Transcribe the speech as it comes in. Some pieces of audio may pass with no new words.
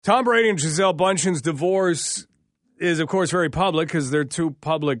Tom Brady and Gisele Bündchen's divorce is, of course, very public because they're two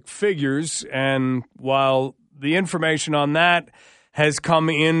public figures. And while the information on that has come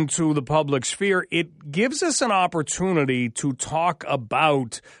into the public sphere, it gives us an opportunity to talk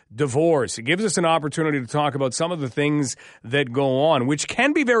about divorce. It gives us an opportunity to talk about some of the things that go on, which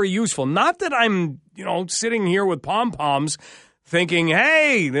can be very useful. Not that I'm, sitting here with pom-poms thinking,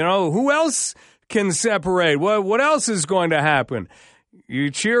 hey, who else can separate? What else is going to happen? You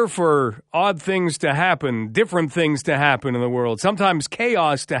cheer for odd things to happen, different things to happen in the world, sometimes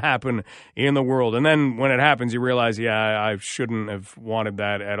chaos to happen in the world. And then when it happens, you realize, I shouldn't have wanted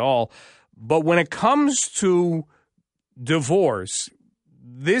that at all. But when it comes to divorce,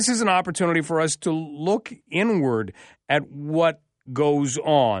 this is an opportunity for us to look inward at what goes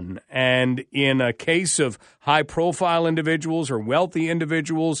on. And in a case of high-profile individuals or wealthy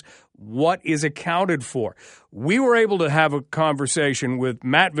individuals, what is accounted for? We were able to have a conversation with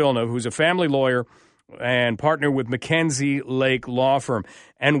Matt Villeneuve, who's a family lawyer and partner with Mackenzie Lake Law Firm.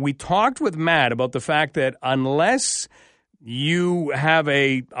 And we talked with Matt about the fact that unless you have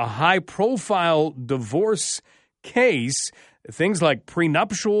a high-profile divorce case, things like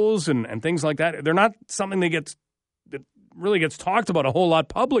prenuptials and things like that, they're not something that really gets talked about a whole lot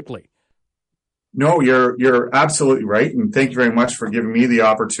publicly. No, you're absolutely right, and thank you very much for giving me the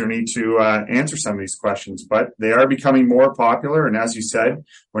opportunity to answer some of these questions. But they are becoming more popular, and as you said,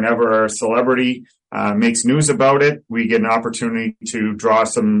 whenever a celebrity makes news about it, we get an opportunity to draw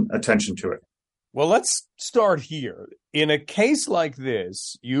some attention to it. Well, let's start here. In a case like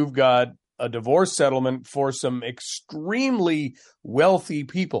this, you've got a divorce settlement for some extremely wealthy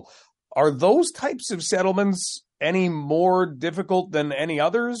people. Are those types of settlements any more difficult than any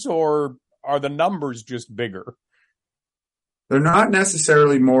others, or are the numbers just bigger? They're not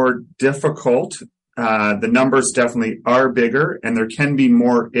necessarily more difficult. The numbers definitely are bigger, and there can be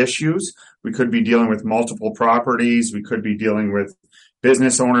more issues. We could be dealing with multiple properties. We could be dealing with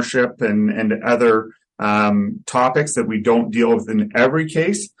business ownership and other topics that we don't deal with in every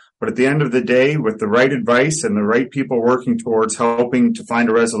case. But at the end of the day, with the right advice and the right people working towards helping to find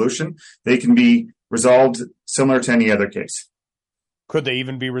a resolution, they can be resolved similar to any other case. Could they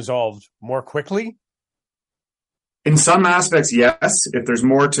even be resolved more quickly? In some aspects, yes. If there's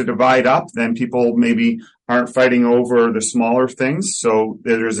more to divide up, then people maybe aren't fighting over the smaller things. So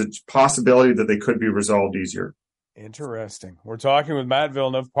there's a possibility that they could be resolved easier. Interesting. We're talking with Matt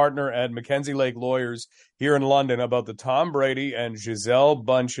Villeneuve, partner at Mackenzie Lake Lawyers here in London, about the Tom Brady and Gisele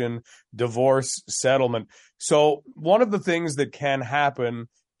Bündchen divorce settlement. So one of the things that can happen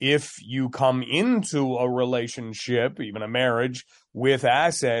if you come into a relationship, even a marriage, with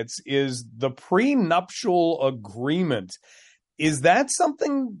assets is the prenuptial agreement. Is that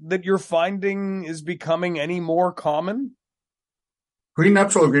something that you're finding is becoming any more common?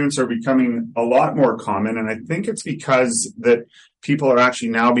 Prenuptial agreements are becoming a lot more common, and I think it's because that people are actually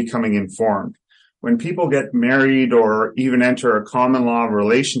now becoming informed. When people get married or even enter a common law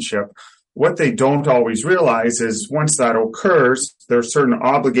relationship, what they don't always realize is once that occurs, there are certain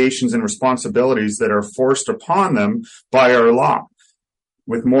obligations and responsibilities that are forced upon them by our law.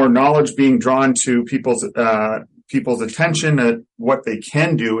 With more knowledge being drawn to people's attention, at what they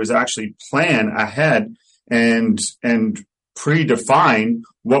can do is actually plan ahead and predefine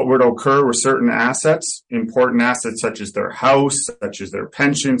what would occur with certain assets, important assets such as their house, such as their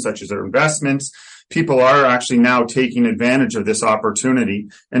pension, such as their investments. People are actually now taking advantage of this opportunity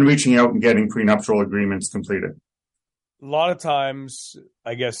and reaching out and getting prenuptial agreements completed. A lot of times,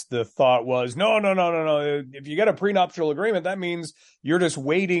 I guess the thought was, no. If you get a prenuptial agreement, that means you're just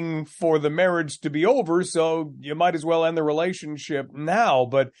waiting for the marriage to be over, so you might as well end the relationship now.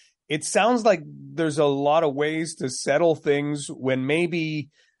 But it sounds like there's a lot of ways to settle things when maybe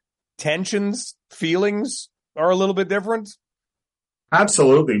tensions, feelings are a little bit different.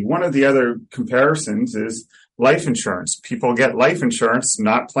 Absolutely. One of the other comparisons is life insurance. People get life insurance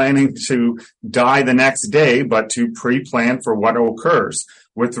not planning to die the next day, but to pre-plan for what occurs.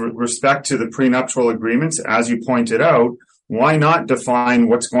 With respect to the prenuptial agreements, as you pointed out, why not define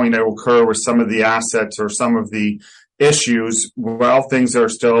what's going to occur with some of the assets or some of the issues while things are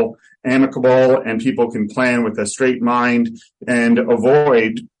still amicable and people can plan with a straight mind and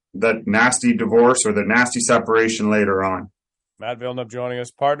avoid that nasty divorce or the nasty separation later on. Matt Villeneuve joining us,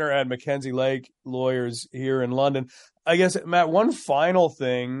 partner at Mackenzie Lake Lawyers here in London. I guess, Matt, one final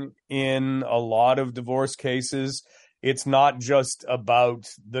thing in a lot of divorce cases, it's not just about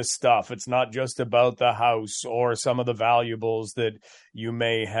the stuff. It's not just about the house or some of the valuables that you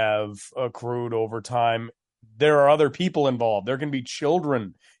may have accrued over time. There are other people involved. There can be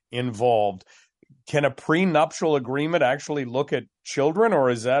children involved. can a prenuptial agreement actually look at children, or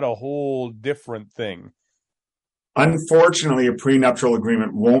is that a whole different thing? Unfortunately, a prenuptial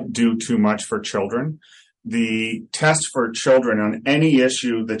agreement won't do too much for children. The test for children on any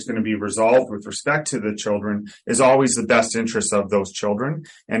issue that's going to be resolved with respect to the children is always the best interest of those children.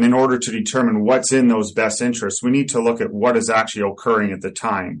 And in order to determine what's in those best interests, we need to look at what is actually occurring at the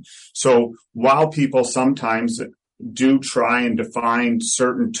time. So while people sometimes do try and define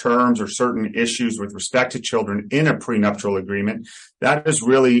certain terms or certain issues with respect to children in a prenuptial agreement, that is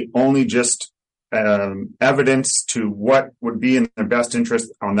really only just evidence to what would be in their best interest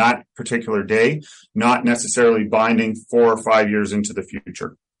on that particular day, not necessarily binding 4 or 5 years into the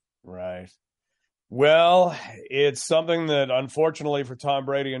future. Right. Well, it's something that, unfortunately for Tom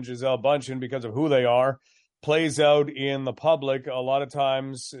Brady and Gisele Bündchen, because of who they are, plays out in the public. A lot of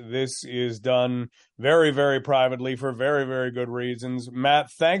times this is done very, very privately for very, very good reasons. Matt,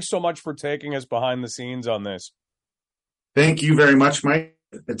 thanks so much for taking us behind the scenes on this. Thank you very much, Mike.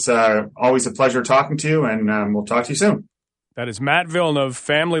 It's always a pleasure talking to you, and we'll talk to you soon. That is Matt Villeneuve,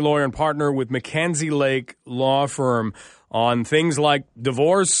 family lawyer and partner with Mackenzie Lake Law Firm, on things like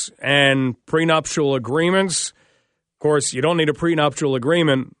divorce and prenuptial agreements. Of course, you don't need a prenuptial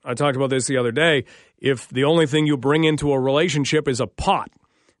agreement. I talked about this the other day. If the only thing you bring into a relationship is a pot.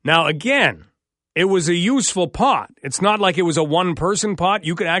 Now, again, it was a useful pot. It's not like it was a one-person pot.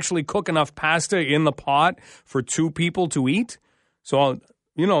 You could actually cook enough pasta in the pot for 2 people to eat. So,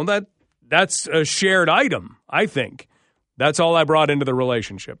 that's a shared item, I think. That's all I brought into the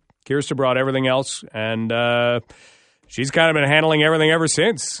relationship. Kirsta brought everything else, and she's kind of been handling everything ever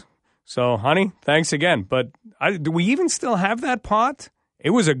since. So, honey, thanks again. But do we even still have that pot? It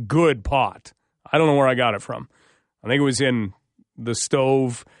was a good pot. I don't know where I got it from. I think it was in the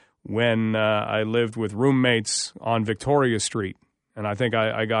stove when I lived with roommates on Victoria Street, and I think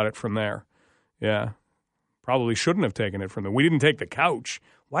I got it from there. Yeah. Probably shouldn't have taken it from them. We didn't take the couch.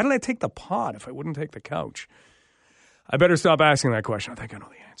 Why did I take the pot if I wouldn't take the couch? I better stop asking that question. I think I know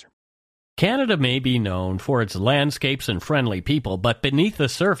the answer. Canada may be known for its landscapes and friendly people, but beneath the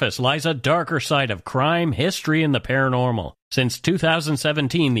surface lies a darker side of crime, history, and the paranormal. Since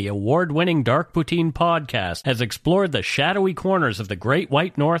 2017, the award-winning Dark Poutine podcast has explored the shadowy corners of the Great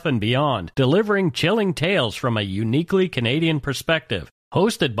White North and beyond, delivering chilling tales from a uniquely Canadian perspective.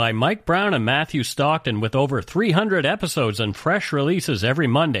 Hosted by Mike Brown and Matthew Stockton, with over 300 episodes and fresh releases every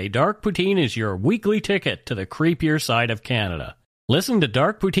Monday, Dark Poutine is your weekly ticket to the creepier side of Canada. Listen to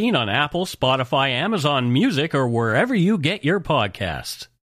Dark Poutine on Apple, Spotify, Amazon Music, or wherever you get your podcasts.